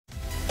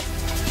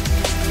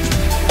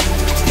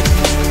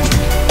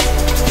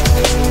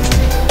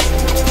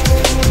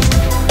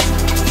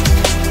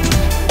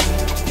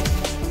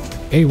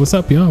Hey, what's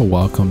up, y'all?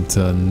 Welcome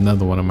to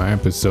another one of my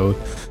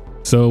episodes.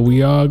 So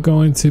we are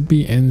going to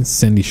be in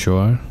Sandy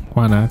Shore.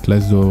 Why not?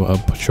 Let's do a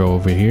patrol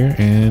over here,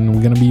 and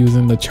we're gonna be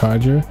using the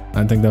charger.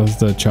 I think that was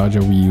the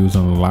charger we used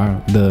on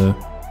the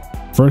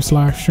first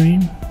live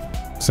stream.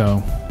 So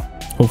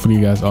hopefully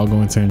you guys are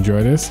going to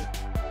enjoy this.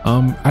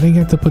 I didn't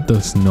get to put the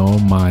snow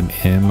mod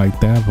in like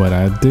that, but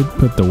I did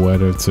put the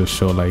weather to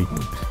show, like,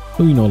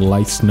 you know,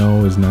 light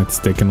snow is not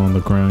sticking on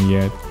the ground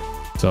yet.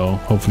 So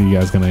hopefully you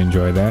guys gonna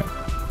enjoy that.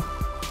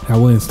 I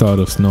will install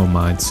the snow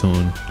mod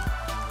soon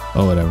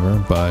or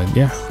whatever, but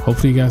yeah,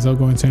 hopefully you guys are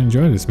going to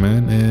enjoy this,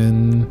 man.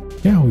 And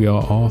yeah, we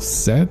are all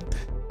set,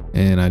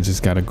 and I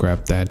just gotta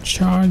grab that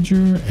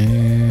charger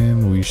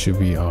and we should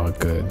be all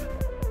good.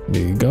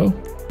 There you go.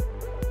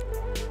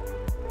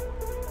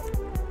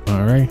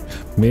 All right,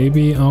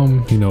 maybe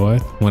you know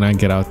what, when I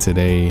get out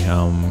today,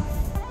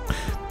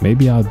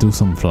 maybe I'll do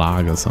some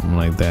vlog or something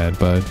like that.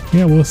 But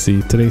yeah, we'll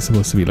see. Today's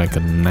supposed to be like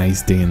a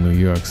nice day in New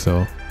York,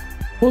 so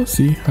we'll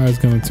see how it's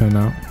gonna turn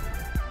out.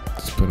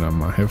 Just put on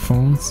my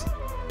headphones.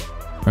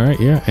 All right,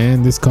 yeah,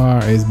 and this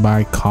car is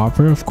by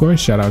Copper, of course.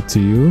 Shout out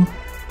to you.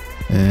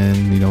 And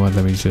you know what,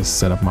 let me just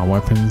set up my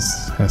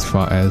weapons as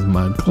far as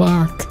my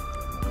Glock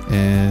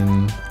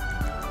and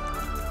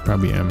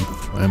probably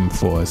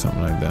M4 or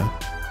something like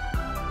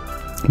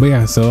that. But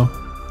yeah, so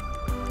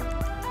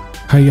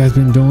how you guys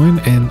been doing?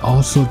 And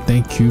also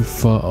thank you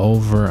for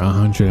over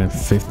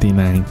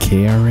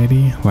 159k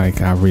already.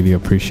 Like, I really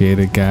appreciate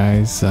it,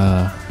 guys.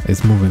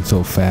 It's moving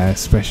so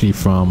fast, especially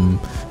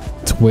from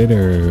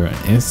Twitter,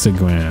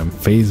 Instagram,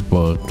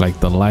 Facebook. Like,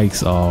 the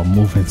likes are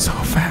moving so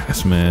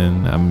fast,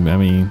 man. I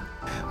mean,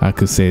 I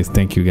could say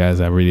thank you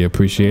guys. I really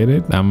appreciate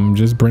it. I'm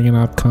just bringing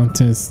out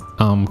contents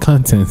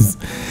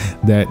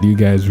that you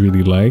guys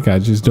really like. I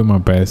just do my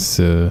best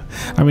to,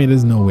 I mean,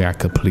 there's no way I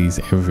could please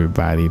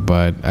everybody,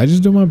 but I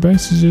just do my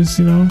best to just,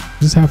 you know,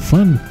 just have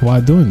fun while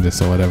doing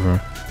this or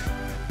whatever.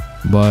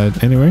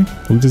 But anyway,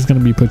 we're just gonna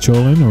be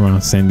patrolling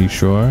around Sandy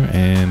Shore,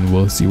 and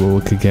we'll see what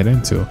we could get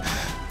into.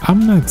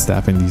 I'm not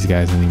stopping these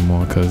guys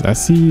anymore because I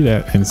see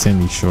that in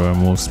Sandy Shore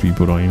most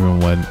people don't even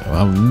wear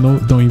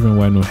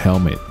no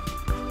helmet.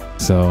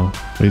 So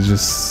it's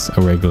just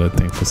a regular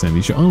thing for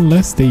Sandy Shore,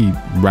 unless they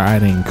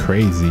riding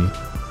crazy,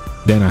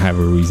 then I have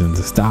a reason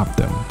to stop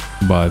them.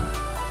 But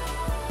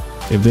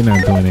if they're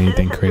not doing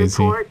anything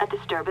crazy,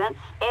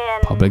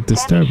 public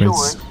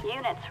disturbance.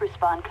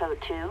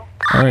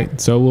 All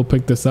right, so we'll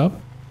pick this up.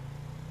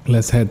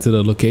 Let's head to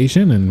the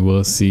location and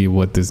we'll see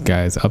what this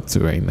guy is up to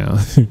right now.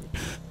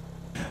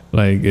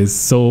 Like,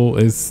 it's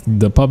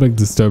the public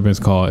disturbance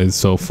call is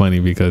so funny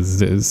because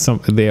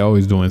they're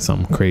always doing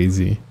something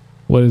crazy.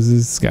 What is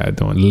this guy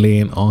doing?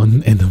 Laying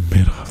on in the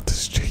middle of the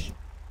street.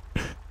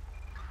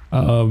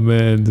 Oh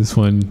man, this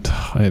one.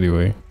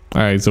 Anyway,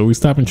 all right, so we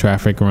stopping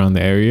traffic around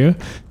the area,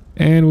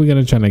 and we're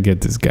gonna try to get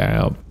this guy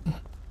up.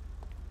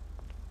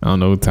 I don't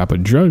know what type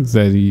of drugs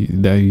that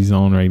he's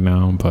on right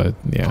now, but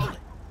yeah.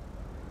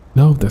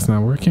 No, that's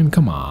not working.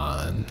 Come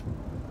on.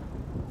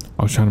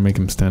 I was trying to make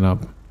him stand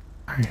up.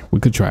 All right, we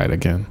could try it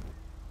again.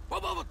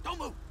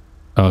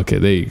 Okay,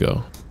 there you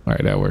go. All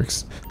right, that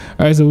works.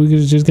 All right, so we're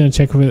just gonna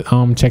check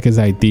his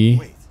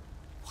ID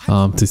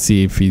to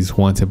see if he's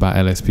wanted by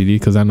LSPD,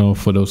 because I know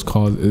for those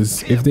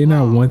calls, if they're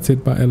not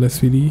wanted by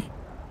LSPD,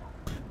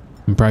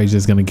 I'm probably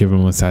just gonna give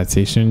him a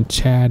citation.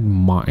 Chad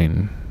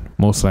Martin,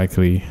 most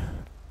likely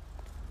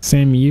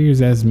same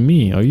years as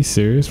me. Are you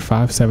serious?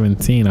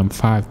 5'17". I'm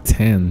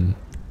 5'10".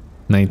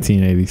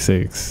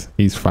 1986.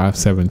 He's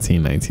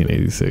 5'17".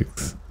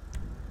 1986.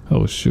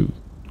 Oh shoot,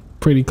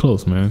 pretty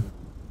close, man.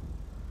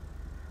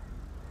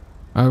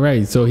 All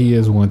right, so he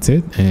is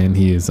wanted and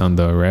he is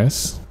under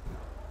arrest.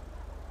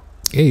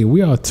 Hey,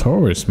 we are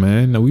tourists,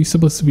 man. Are we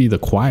supposed to be the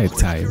quiet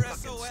type?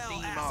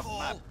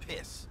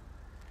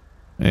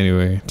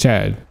 Anyway,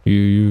 Chad,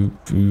 you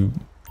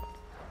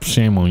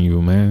shame on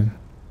you, man.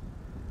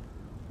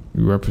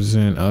 You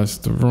represent us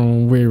the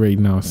wrong way right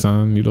now,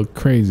 son. You look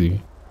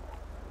crazy.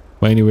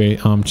 But anyway,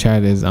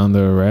 Chad is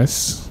under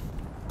arrest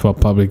for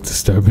public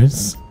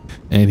disturbance,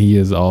 and he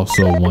is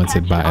also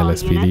wanted by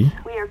LSPD.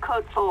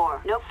 Code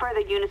 4. No further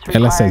units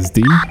required.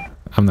 LSSD?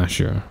 I'm not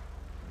sure.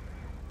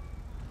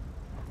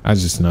 I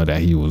just know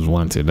that he was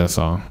wanted, that's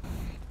all.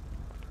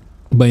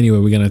 But anyway,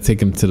 we're gonna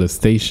take him to the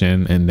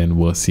station and then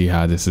we'll see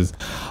how this is.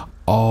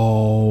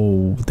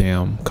 Oh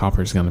damn,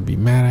 Copper's gonna be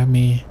mad at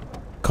me.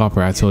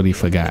 Copper, I totally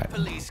forgot.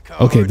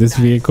 Okay, this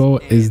vehicle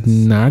is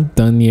not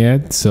done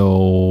yet,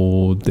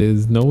 so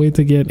there's no way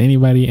to get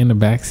anybody in the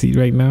back seat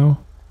right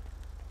now.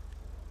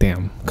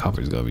 Damn,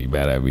 Copper's gonna be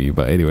mad at me.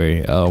 But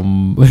anyway,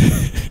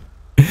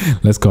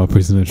 let's call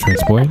prisoner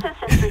transport.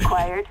 Assistance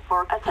required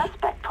for a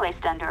suspect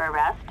placed under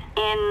arrest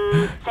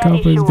in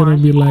Copper's gonna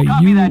be like,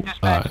 you.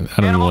 I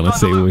don't even want to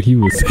say what he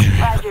was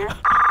saying.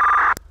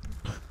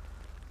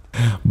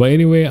 But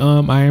anyway,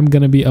 I am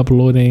gonna be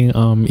uploading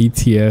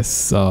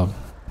ETS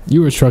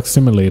Euro Truck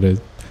Simulator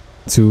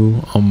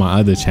 2 on my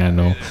other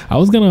channel. I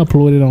was gonna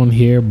upload it on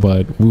here,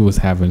 but we was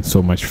having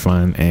so much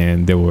fun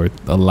and there were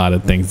a lot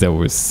of things that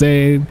were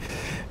said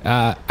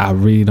I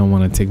really don't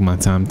want to take my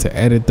time to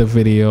edit the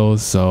video,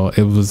 so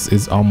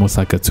it's almost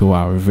like a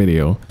 2-hour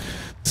video.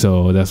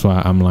 So that's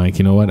why I'm like,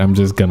 you know what, I'm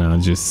just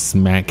gonna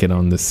smack it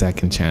on the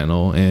second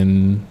channel,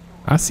 and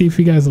I'll see if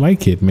you guys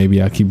like it.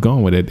 Maybe I'll keep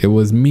going with it. It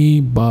was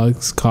me,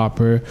 Bugs,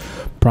 Copper,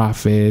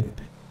 Prophet,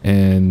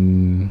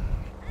 and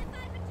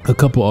a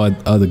couple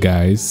other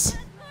guys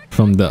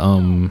from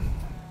the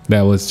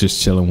that was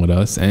just chilling with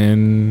us.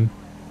 And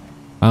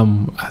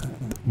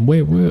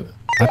wait,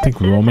 I think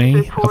Romain,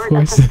 of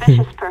course.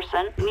 Suspicious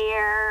person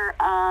near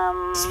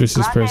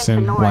Suspicious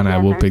person. Why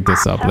not? We'll pick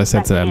this up. Let's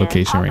head to that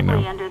location right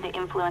now. Under the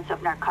influence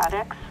of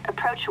narcotics.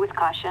 Approach with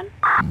caution.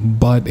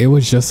 But it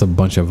was just a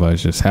bunch of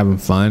us just having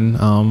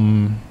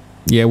fun.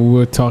 Yeah, we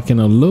were talking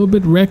a little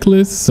bit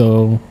reckless,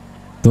 so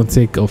don't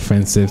take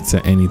offensive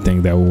to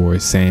anything that we were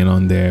saying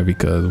on there,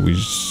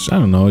 because I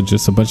don't know,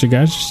 just a bunch of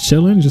guys just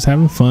chilling, just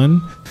having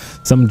fun.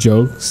 Some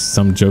jokes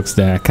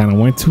that kind of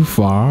went too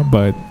far,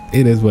 but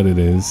it is what it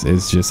is.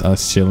 It's just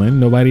us chilling.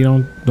 Nobody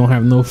don't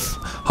have no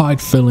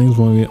hard feelings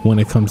when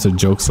it comes to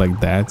jokes like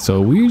that.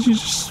 So we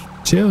just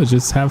chill,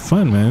 just have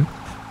fun, man.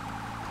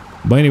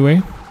 But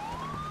anyway,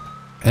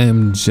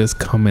 I'm just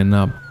coming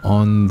up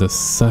on the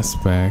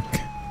suspect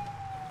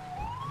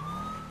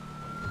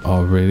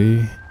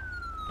already.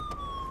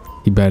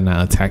 He better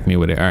not attack me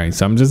with it. All right,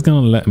 so I'm just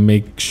gonna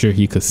make sure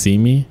he could see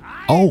me.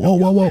 Oh,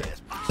 whoa.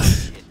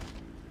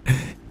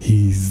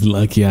 He's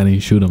lucky I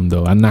didn't shoot him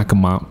though. I knock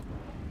him out.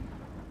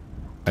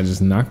 I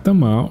just knocked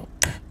him out.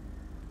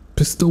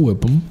 Pistol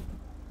whip him.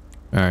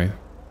 All right,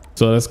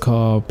 so let's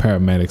call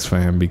paramedics for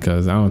him,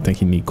 because I don't think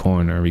he need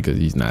coroner because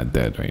he's not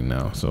dead right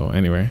now. So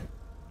anyway,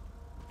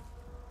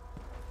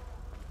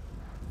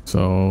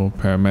 so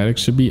paramedics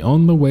should be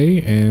on the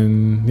way,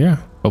 and yeah,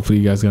 hopefully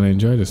you guys gonna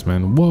enjoy this,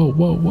 man.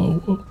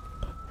 Whoa.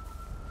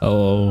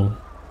 Oh,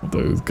 I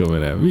thought he was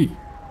coming at me.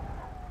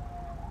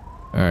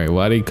 All right,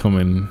 why are they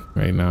coming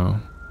right now?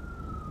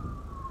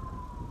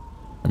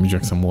 Let me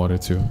drink some water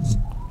too.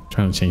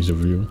 Trying to change the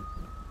view.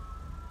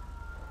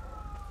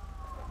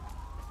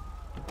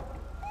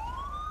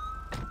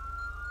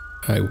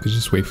 All right, we could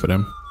just wait for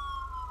them.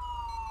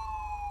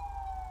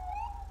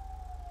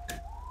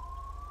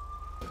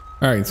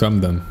 All right, so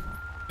I'm done.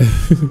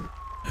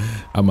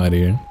 I'm out of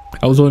here.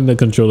 I was holding the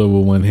controller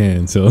with one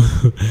hand, so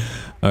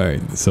all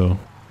right, so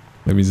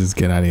let me just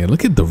get out of here.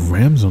 Look at the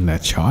rims on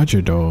that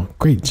Charger though.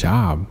 Great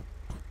job.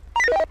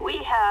 We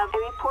have a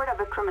report of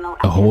a criminal.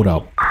 A hold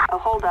up. A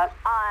hold up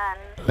on.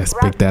 Let's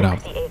pick that up.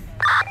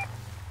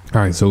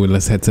 All right, so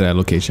let's head to that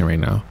location right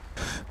now.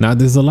 Now,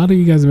 there's a lot of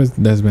you guys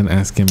that's been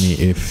asking me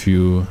if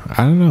you,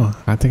 I don't know,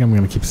 I think I'm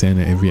gonna keep saying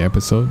it every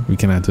episode. We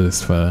cannot do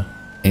this for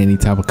any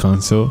type of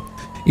console.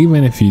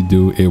 Even if you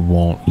do, it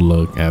won't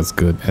look as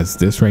good as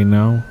this right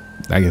now.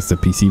 I guess the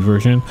PC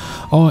version,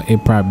 or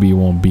it probably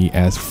won't be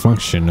as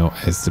functional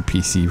as the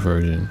PC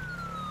version.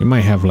 It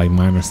might have like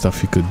minor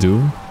stuff you could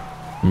do,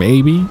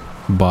 maybe,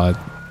 but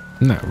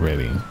not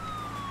really.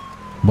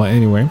 But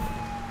anyway,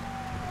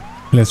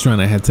 let's try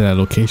to head to that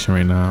location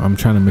right now. I'm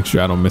trying to make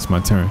sure I don't miss my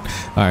turn.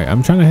 All right,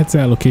 I'm trying to head to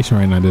that location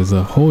right now. There's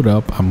a hold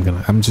up.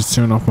 I'm just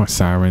turning off my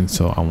siren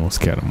so I won't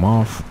scare them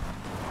off.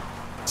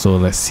 So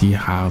let's see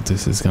how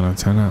this is gonna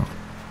turn out.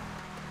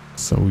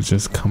 So we're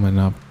just coming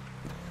up.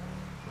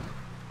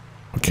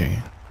 Okay,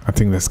 I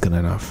think that's good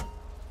enough.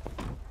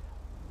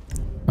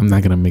 I'm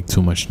not gonna make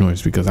too much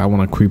noise because I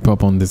want to creep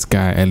up on this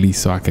guy at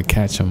least so I could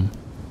catch him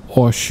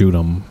or shoot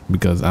him,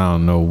 because I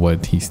don't know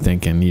what he's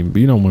thinking.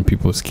 You know, when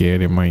people are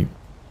scared, they might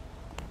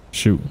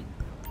shoot.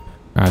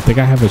 I think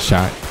I have a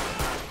shot.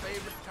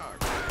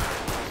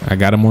 I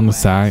got him on the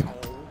side.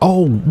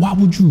 Oh, why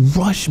would you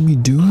rush me,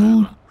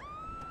 dude?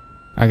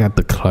 I got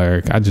the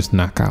clerk. I just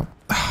knocked out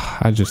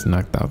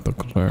the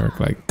clerk.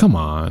 Like, come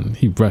on,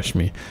 he rushed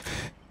me.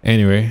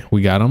 Anyway,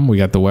 we got him. We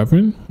got the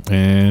weapon,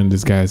 and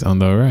this guy's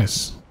under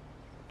arrest.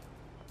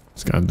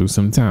 Just gotta do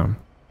some time.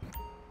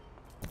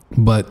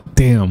 But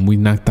damn, we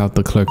knocked out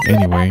the clerk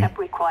anyway. Backup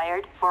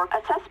required for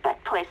a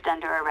suspect placed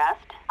under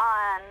arrest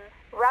on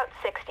Route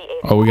 68.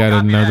 Oh, we got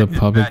another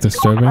public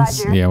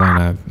disturbance? Yeah, why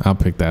not? I'll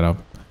pick that up.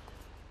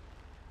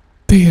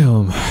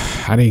 Damn,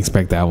 I didn't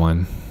expect that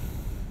one.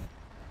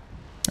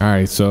 All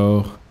right,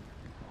 so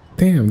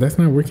damn, that's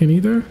not working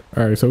either.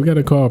 All right, so we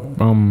gotta call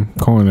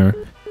coroner.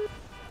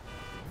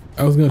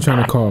 I was gonna try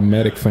to call a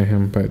medic for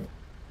him, but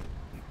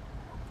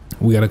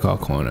we gotta call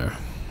coroner.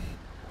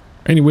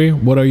 Anyway,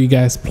 what are you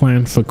guys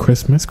planning for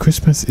Christmas?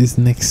 Christmas is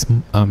next.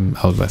 I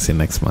was about to say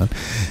next month.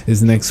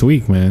 It's next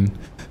week, man.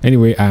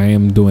 Anyway, I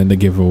am doing the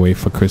giveaway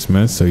for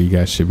Christmas, so you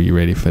guys should be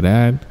ready for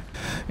that.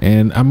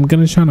 And I'm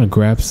gonna try to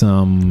grab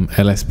some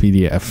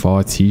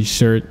LSPDFR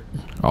t-shirt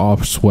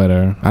or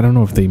sweater. I don't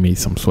know if they made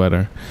some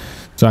sweater,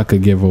 so I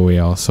could give away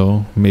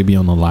also. Maybe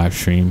on the live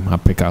stream, I'll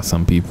pick out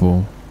some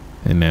people,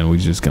 and then we're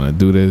just gonna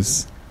do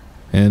this.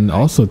 And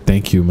also,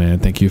 thank you, man.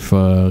 Thank you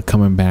for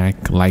coming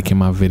back, liking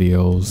my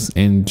videos.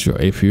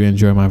 If you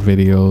enjoy my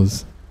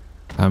videos,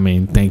 I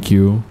mean, thank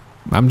you.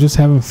 I'm just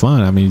having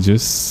fun. I mean,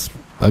 just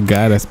a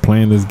guy that's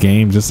playing this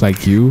game just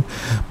like you,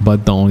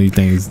 but the only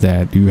thing is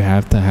that you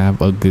have to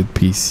have a good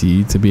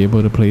PC to be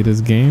able to play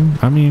this game.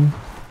 I mean,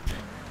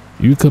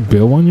 you could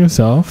build one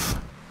yourself,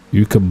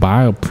 you could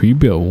buy a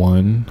pre-built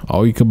one,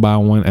 or you could buy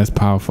one as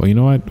powerful. You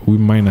know what, we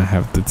might not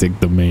have to take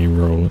the main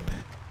road.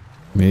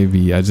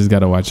 Maybe I just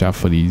gotta watch out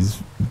for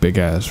these big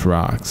ass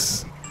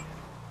rocks,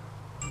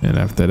 and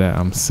after that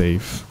I'm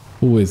safe.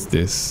 Who is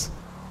this?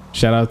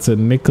 Shout out to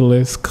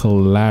Nicholas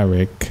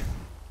Kalaric.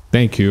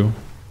 Thank you.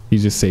 He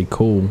just say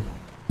cool.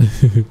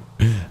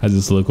 I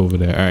just look over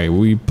there. All right,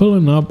 we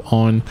pulling up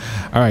on.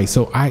 All right,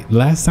 so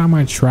last time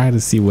I tried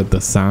to see what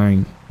the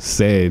sign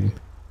said.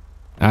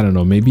 I don't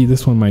know, maybe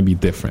this one might be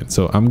different.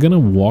 So I'm gonna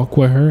walk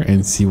with her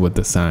and see what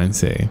the sign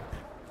say.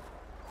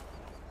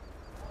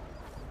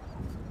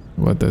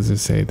 What does it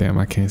say? Damn,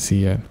 I can't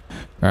see yet.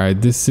 All right,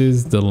 this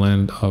is the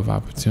land of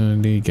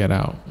opportunity. Get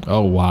out.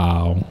 Oh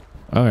wow.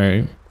 All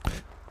right.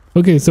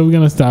 Okay, so we're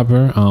gonna stop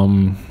her.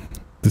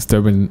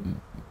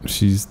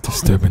 She's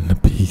disturbing the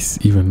peace,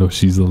 even though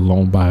she's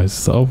alone by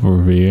herself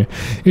over here.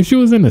 If she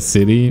was in the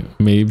city,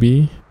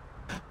 maybe,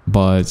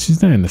 but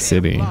she's not in the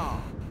city.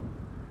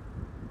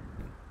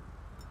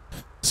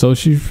 So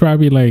she's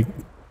probably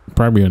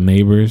her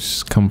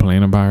neighbors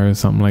complain about her or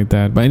something like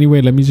that. But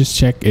anyway, let me just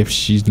check if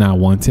she's not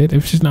wanted.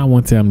 If she's not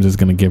wanted, I'm just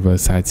gonna give her a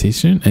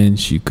citation and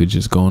she could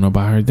just go on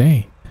about her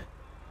day,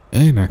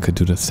 and I could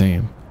do the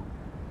same.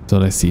 So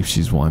let's see if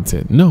she's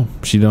wanted. No,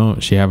 she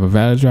don't. She have a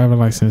valid driver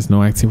license,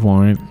 no active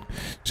warrant.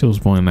 She was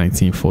born in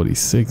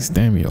 1946.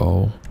 Damn, you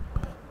old.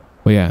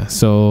 But yeah,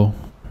 so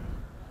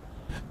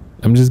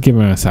I'm just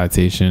giving her a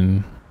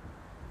citation,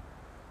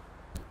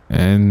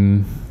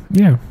 and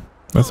yeah,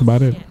 that's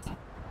about it.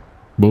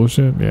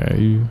 Bullshit. Yeah,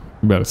 you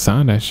better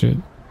sign that shit.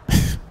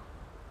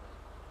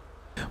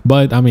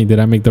 But I mean, did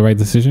I make the right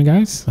decision,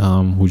 guys?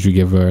 Would you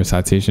give her a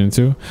citation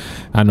too?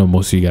 I know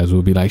most of you guys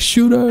will be like,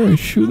 shoot her,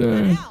 shoot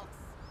her.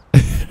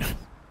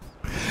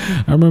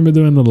 I remember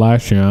during the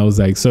live stream, I was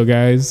like, so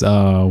guys,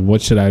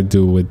 what should I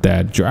do with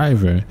that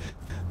driver?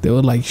 They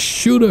were like,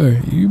 shoot her.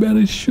 You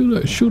better shoot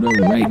her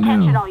right now.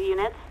 Attention all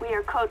units, we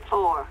are code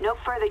 4. No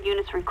further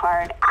units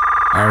required.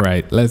 All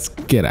right, let's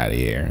get out of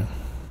here.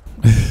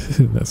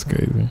 That's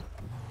crazy.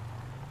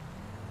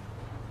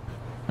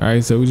 All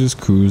right, so we're just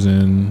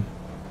cruising,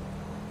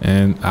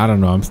 and I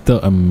don't know, I'm still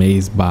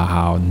amazed by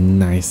how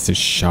nice the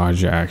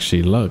Charger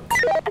actually look.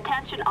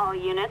 Attention all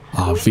units.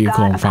 Oh,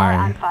 vehicle on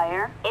fire.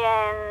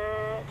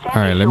 All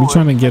right, let me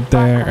try to get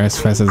there as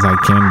fast as I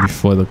can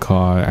before the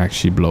car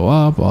actually blow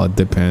up, or it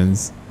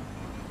depends.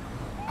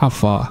 How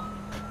far?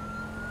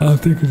 I don't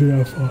think it's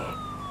that far.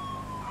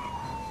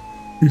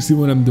 You see,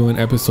 when I'm doing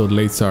episode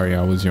late, sorry,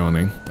 I was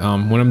yawning.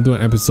 When I'm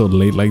doing episode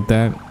late like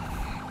that,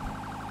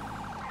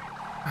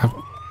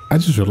 I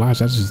just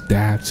realized I just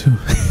dabbed too.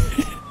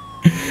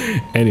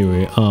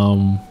 Anyway,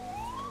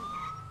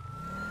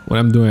 when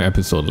I'm doing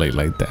episode late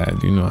like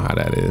that, you know how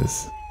that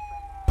is.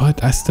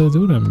 But I still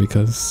do them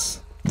because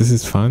this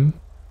is fun,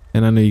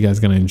 and I know you guys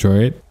gonna enjoy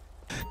it,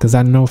 because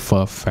I know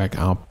for a fact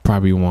I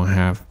probably won't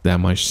have that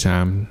much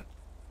time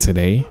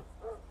today.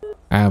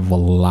 I have a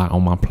lot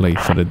on my plate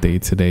for the day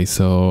today,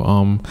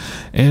 so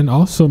and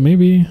also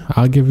maybe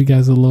I'll give you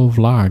guys a little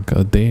vlog,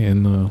 a day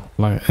in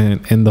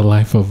the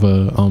life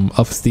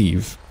of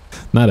Steve,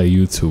 not a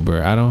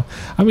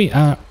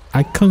YouTuber.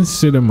 I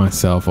consider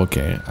myself,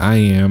 okay, I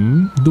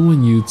am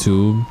doing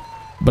YouTube,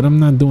 but I'm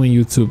not doing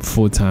YouTube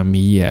full-time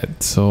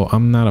yet. So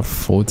I'm not a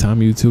full-time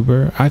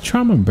YouTuber. I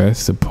try my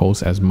best to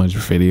post as much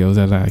videos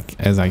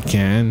as I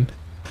can,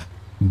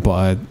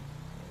 but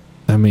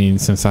I mean,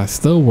 since I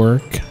still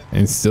work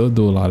and still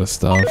do a lot of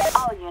stuff,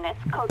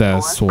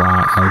 that's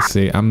why I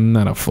say I'm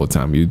not a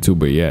full-time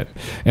YouTuber yet,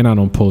 and I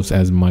don't post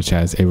as much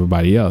as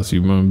everybody else.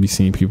 You remember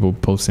seeing people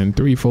posting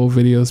 3-4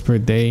 videos per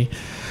day,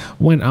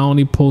 when I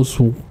only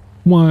post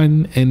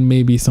one, and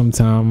maybe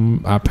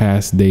sometime I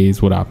pass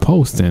days without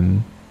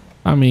posting.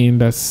 I mean,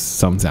 that's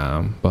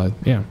sometime, but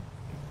yeah.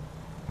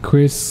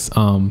 Chris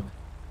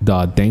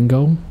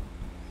Dardango,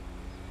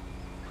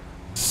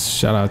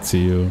 shout out to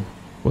you.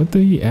 What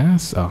did he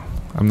ask? Oh,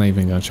 I'm not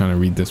even gonna try to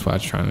read this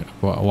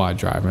while I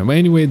drive. But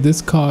anyway,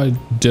 this car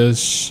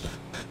just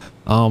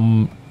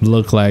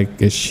look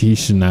like he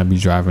should not be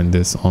driving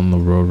this on the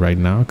road right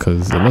now,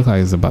 because it looks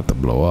like it's about to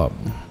blow up.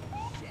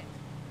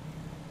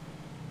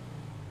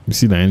 You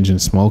see the engine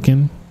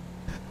smoking?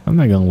 I'm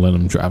not gonna let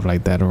him drive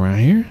like that around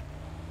here.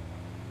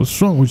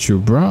 What's wrong with you,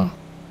 bro?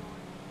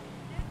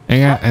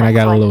 And I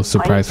got a little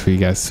surprise for you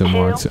guys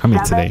tomorrow too. I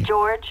mean today.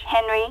 George,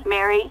 Henry,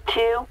 Mary,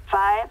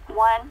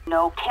 251,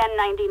 no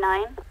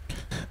 1099.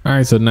 All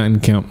right, so nothing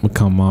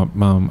come up.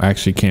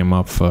 Actually came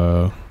up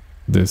for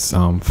this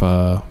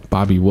for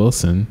Bobby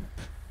Wilson.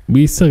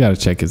 We still gotta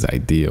check his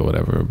ID or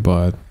whatever,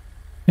 but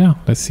yeah,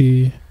 let's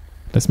see.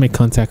 Let's make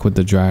contact with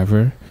the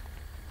driver.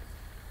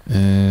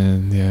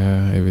 And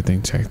yeah,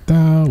 everything checked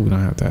out. We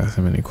don't have to ask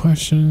him any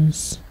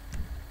questions,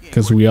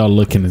 because we are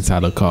looking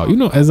inside the car. You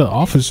know, as an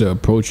officer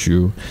approach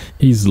you,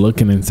 he's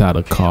looking inside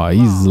the car.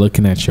 He's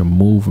looking at your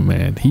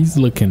movement. He's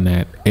looking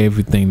at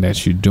everything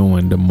that you're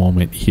doing the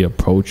moment he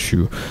approach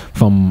you,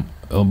 from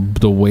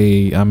the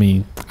way, I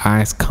mean,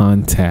 eyes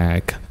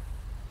contact,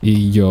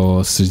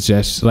 your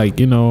suggestion, like,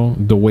 you know,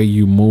 the way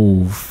you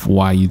move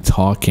while you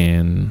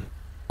talking,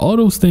 all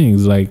those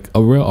things. Like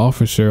a real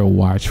officer will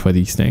watch for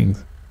these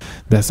things.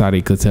 That's how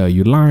they could tell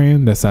you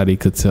lying. That's how they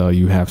could tell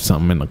you have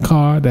something in the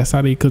car. That's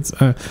how they could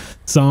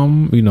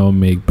some, you know,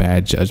 make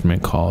bad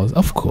judgment calls.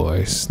 Of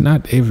course,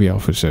 not every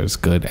officer is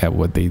good at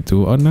what they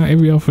do, or not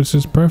every officer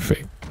is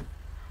perfect.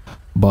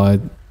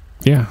 But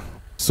yeah,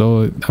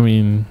 so I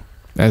mean,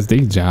 as their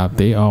job,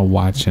 they are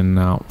watching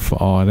out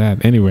for all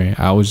that. Anyway,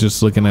 I was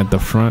just looking at the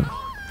front.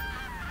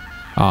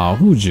 Oh,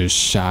 who just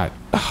shot?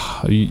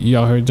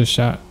 Y'all heard the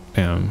shot?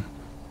 Damn.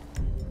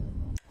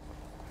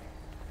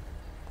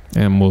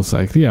 And most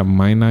likely I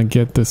might not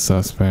get the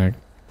suspect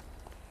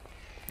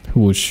who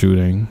was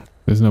shooting.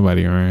 There's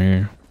nobody around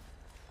here.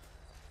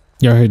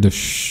 Y'all heard the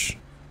shh.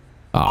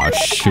 Oh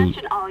shoot.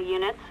 Attention all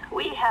units.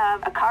 We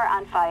have a car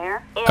on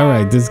fire.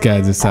 Alright, this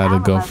guy decided to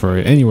go for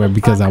it anyway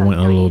because I went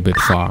a little bit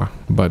far.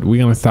 But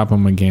we're gonna stop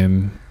him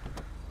again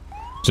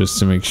just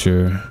to make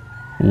sure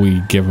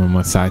we give him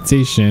a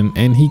citation,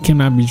 and he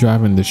cannot be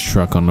driving this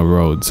truck on the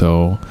road,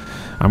 so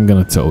I'm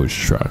gonna tow his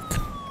truck.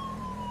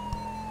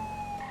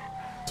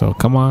 So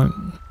come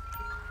on.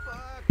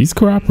 He's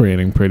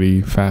cooperating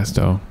pretty fast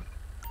though.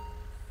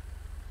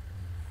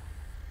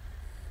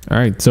 All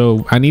right,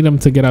 so I need him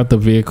to get out the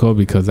vehicle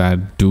because I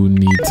do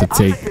need to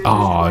take,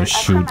 oh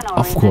shoot,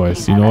 of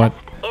course. You know what?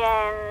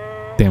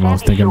 Damn, I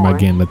was thinking about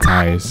getting the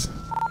tires.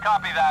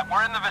 Copy that.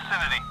 We're in the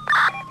vicinity.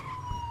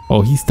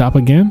 Oh, he stopped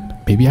again?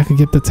 Maybe I could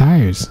get the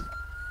tires.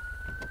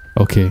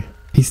 Okay,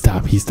 he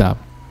stopped.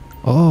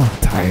 Oh,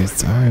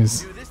 tires.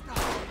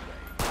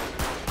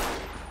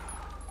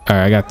 All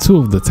right, I got 2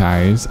 of the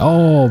tires.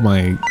 Oh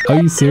my,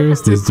 are you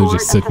serious? This dude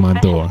just took my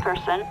door.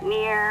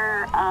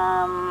 Near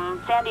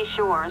Sandy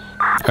Shores.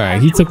 All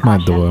right, he took my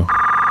door.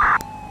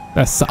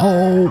 That's,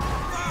 oh,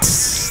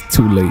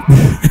 too late.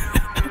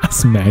 I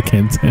smack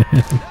into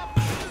him.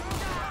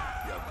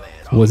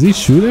 Was he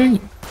shooting?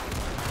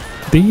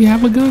 Did he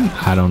have a gun?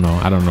 I don't know.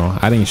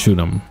 I didn't shoot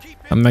him.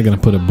 I'm not gonna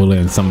put a bullet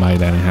in somebody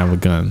that didn't have a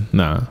gun.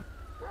 Nah.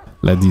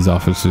 Let these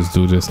officers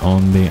do this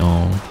on their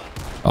own.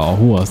 Oh,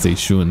 who else they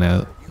shooting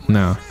at?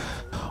 Now,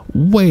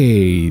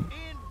 wait.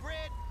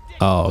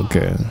 Oh,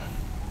 okay.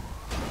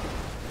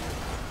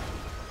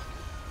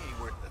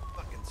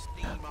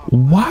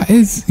 Why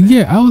is,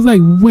 yeah, I was like,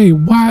 wait,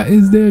 why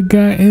is there a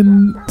guy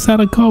inside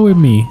a car with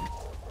me?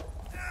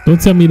 Don't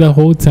tell me the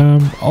whole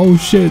time. Oh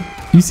shit,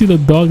 you see the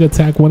dog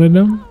attack one of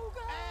them?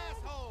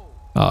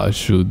 Oh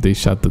shoot, they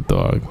shot the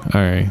dog.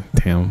 All right,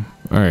 damn.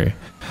 All right,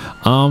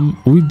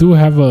 we do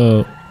have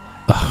a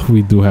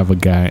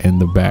guy in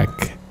the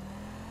back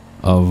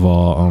of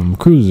our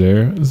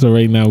cruiser, so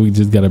right now we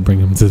just gotta bring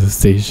him to the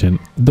station.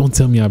 Don't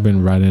tell me I've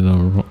been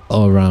riding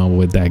around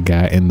with that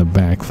guy in the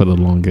back for the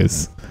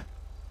longest.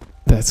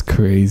 That's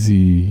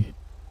crazy.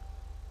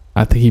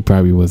 I think he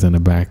probably was in the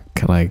back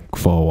like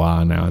for a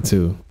while now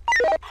too.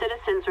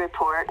 Citizens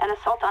report an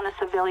assault on a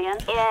civilian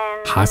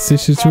in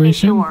hostage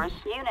situation.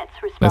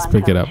 Let's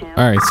pick it up.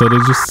 All right, so they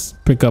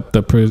just pick up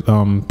the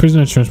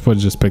prisoner transport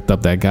just picked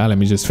up that guy. Let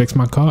me just fix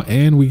my car,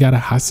 and we got a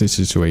hostage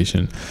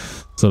situation.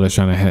 So they're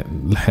trying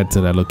to head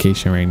to that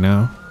location right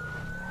now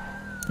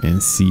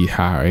and see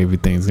how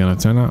everything's gonna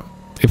turn out.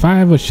 If I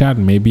have a shot,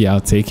 maybe I'll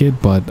take it,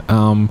 but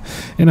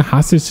in a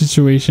hostage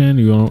situation,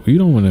 you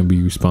don't want to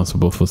be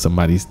responsible for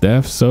somebody's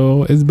death,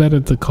 so it's better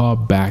to call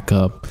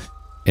backup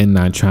and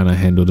not trying to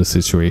handle the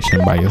situation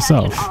by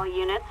yourself, all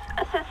units,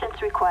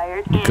 assistance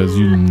required because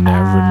you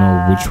never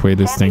know which way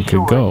this thing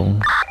could go.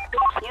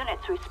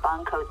 Units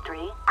respond code 3.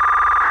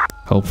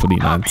 Hopefully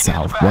not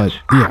south, but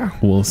yeah,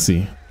 we'll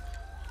see.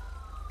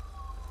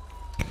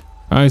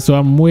 All right, so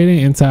I'm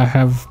waiting until I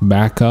have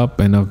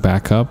enough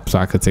backup so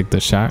I could take the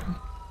shot.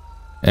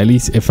 At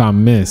least if I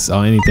miss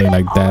or anything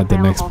like that, the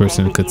next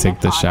person could take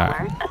the shot.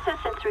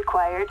 Assistance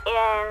required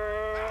in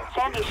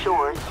Sandy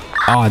Shores.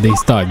 Oh, they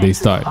start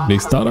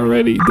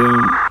already.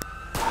 Damn.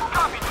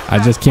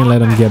 I just can't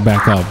let him get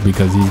back up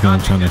because he's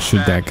gonna try to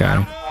shoot that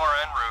guy.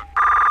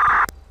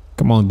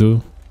 Come on,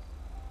 dude.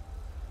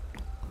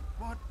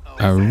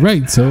 All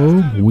right,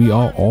 so we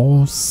are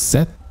all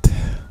set.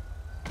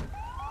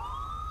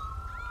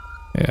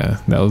 Yeah,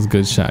 that was a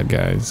good shot,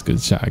 guys.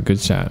 Good shot.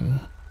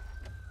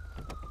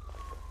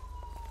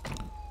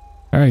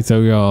 All right, so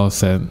we're all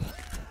set.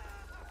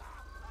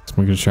 So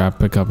we're gonna try to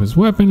pick up his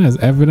weapon as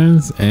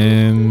evidence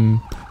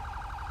and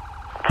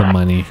the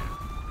money.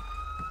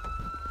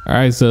 All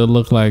right, so it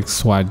looked like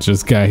SWAT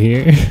just got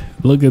here.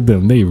 Look at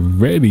them, they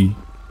ready.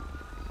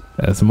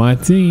 That's my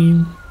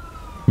team.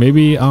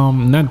 Maybe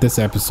not this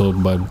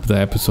episode, but the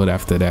episode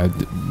after that,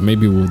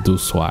 maybe we'll do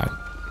SWAT.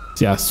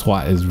 See how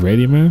SWAT is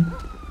ready, man.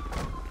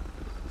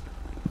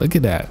 Look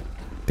at that,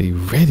 they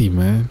ready,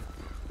 man.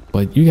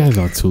 But you guys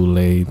are too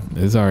late.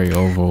 It's already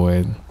over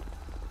with.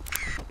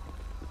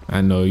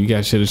 I know you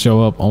guys should have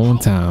showed up on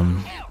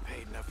time.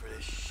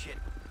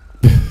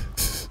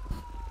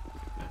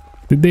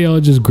 Did they all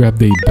just grab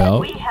their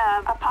belt? We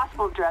have a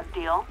possible drug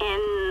deal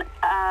in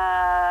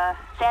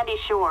Sandy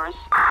Shores.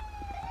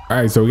 All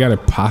right, so we got a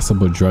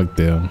possible drug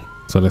deal.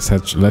 So let's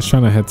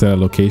try to head to that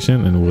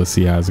location and we'll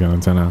see how it's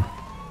gonna turn out.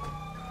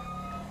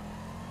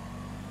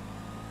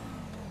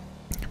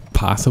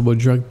 Possible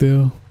drug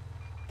deal?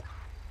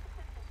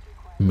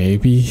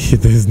 Maybe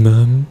there's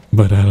none,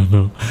 but I don't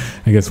know.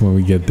 I guess when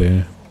we get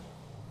there.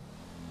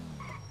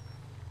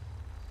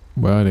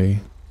 Where are they?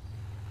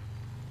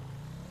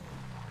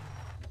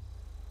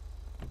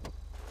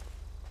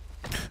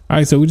 All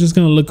right, so we're just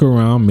gonna look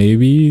around.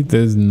 Maybe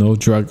there's no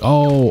drug.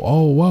 Oh,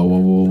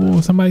 whoa.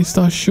 Somebody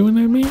start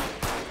shooting at me.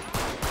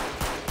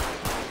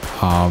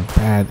 Oh,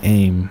 bad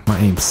aim. My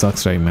aim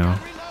sucks right now.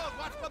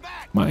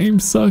 My aim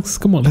sucks.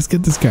 Come on, let's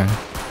get this guy.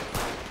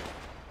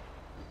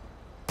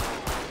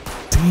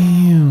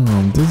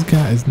 Damn, this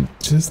guy is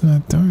just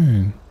not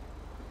done.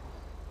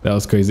 That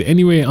was crazy.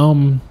 Anyway,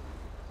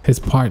 his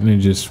partner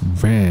just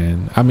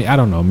ran. I mean, I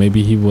don't know.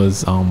 Maybe he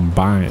was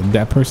buying.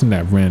 That person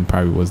that ran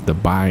probably was the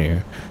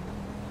buyer.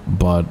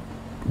 But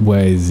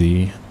where is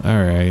he?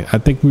 All right, I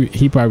think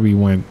he probably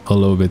went a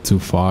little bit too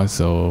far,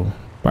 so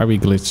probably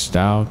glitched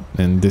out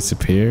and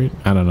disappeared.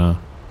 I don't know.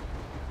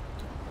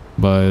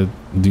 But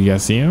do you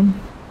guys see him?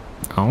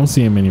 I don't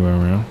see him anywhere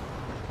around.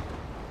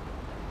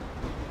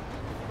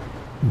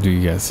 Do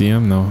you guys see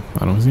him? No,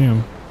 I don't see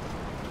him.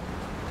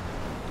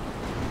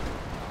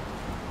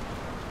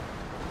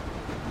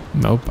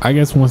 Nope. I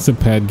guess once the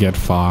pet get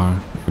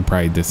far, it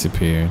probably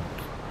disappeared.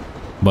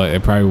 But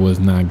it probably was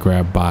not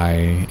grabbed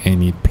by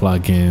any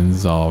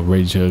plugins or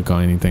rage hook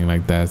or anything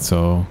like that.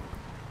 So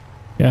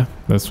yeah,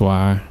 that's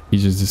why he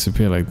just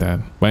disappeared like that.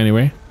 But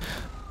anyway,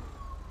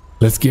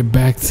 let's get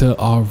back to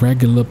our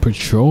regular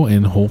patrol,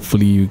 and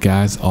hopefully you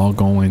guys are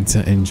going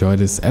to enjoy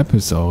this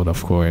episode,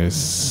 of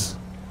course.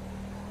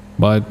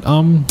 But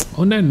on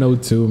that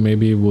note too,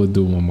 maybe we'll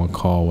do one more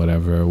call,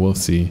 whatever, we'll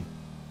see.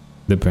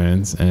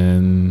 Depends.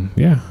 And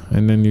yeah,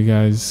 and then you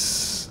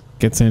guys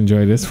get to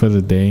enjoy this for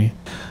the day.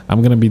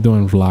 I'm gonna be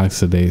doing vlogs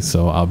today,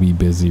 so I'll be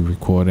busy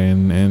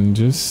recording and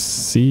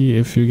just see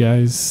if you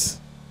guys,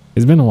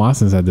 it's been a while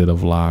since I did a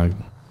vlog,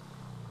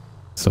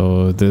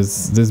 so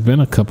there's been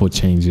a couple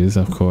changes,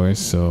 of course,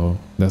 so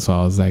that's why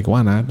I was like,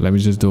 why not, let me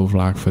just do a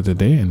vlog for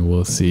today and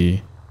we'll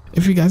see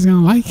if you guys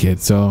gonna like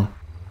it. So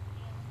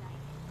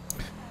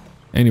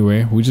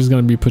anyway, we're just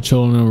gonna be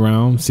patrolling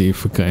around, see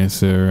if we can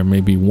answer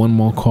maybe one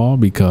more call,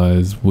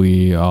 because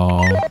we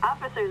are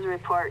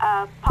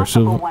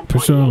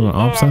pursuing an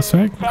armed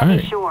suspect. All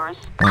right, why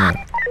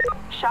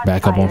not?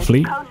 Back up on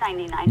fleet.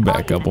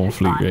 Back up on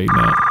fleet right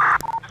now.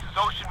 This is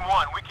Ocean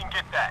 1. We can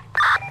get that.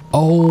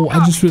 Oh,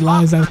 I just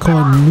realized I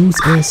called news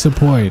air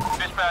support.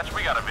 Dispatch,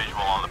 we got a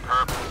visual on the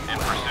perp in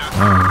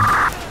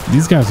pursuit.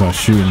 These guys are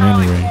shooting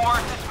anyway.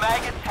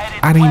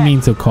 I didn't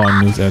mean to call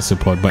news air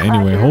support, but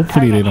anyway,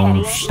 hopefully they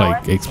don't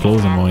like explode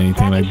them or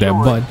anything like that.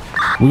 But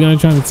we're gonna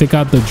try to take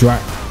out the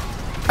drive.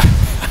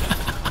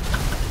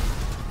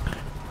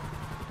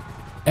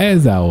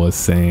 As I was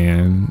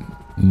saying,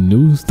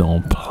 news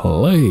don't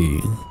play.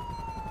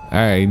 All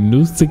right,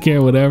 news took care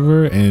of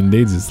whatever, and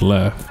they just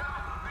left.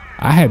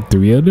 I had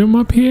 3 of them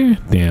up here.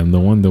 Damn,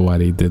 no wonder why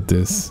they did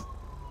this.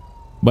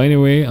 But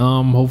anyway,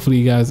 hopefully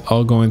you guys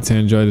are going to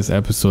enjoy this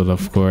episode.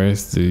 Of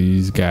course,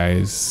 these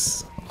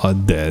guys are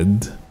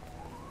dead.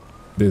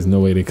 There's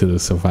no way they could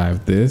have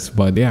survived this,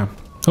 but yeah,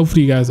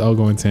 hopefully you guys are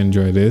going to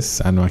enjoy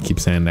this. I know I keep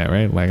saying that,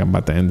 right? Like I'm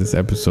about to end this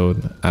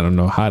episode. I don't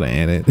know how to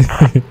end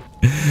it.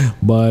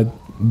 But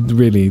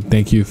really,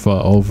 thank you for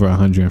over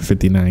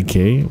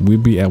 159k. We'll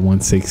be at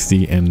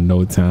 160 in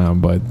no time,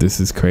 but this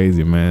is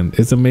crazy, man.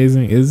 It's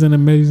amazing. It's an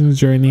amazing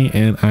journey,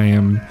 and I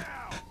am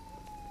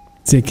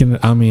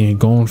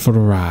going for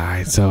the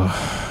ride. So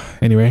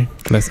anyway,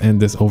 let's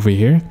end this over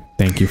here.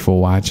 Thank you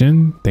for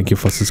watching. Thank you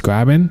for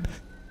subscribing.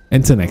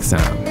 Until next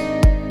time.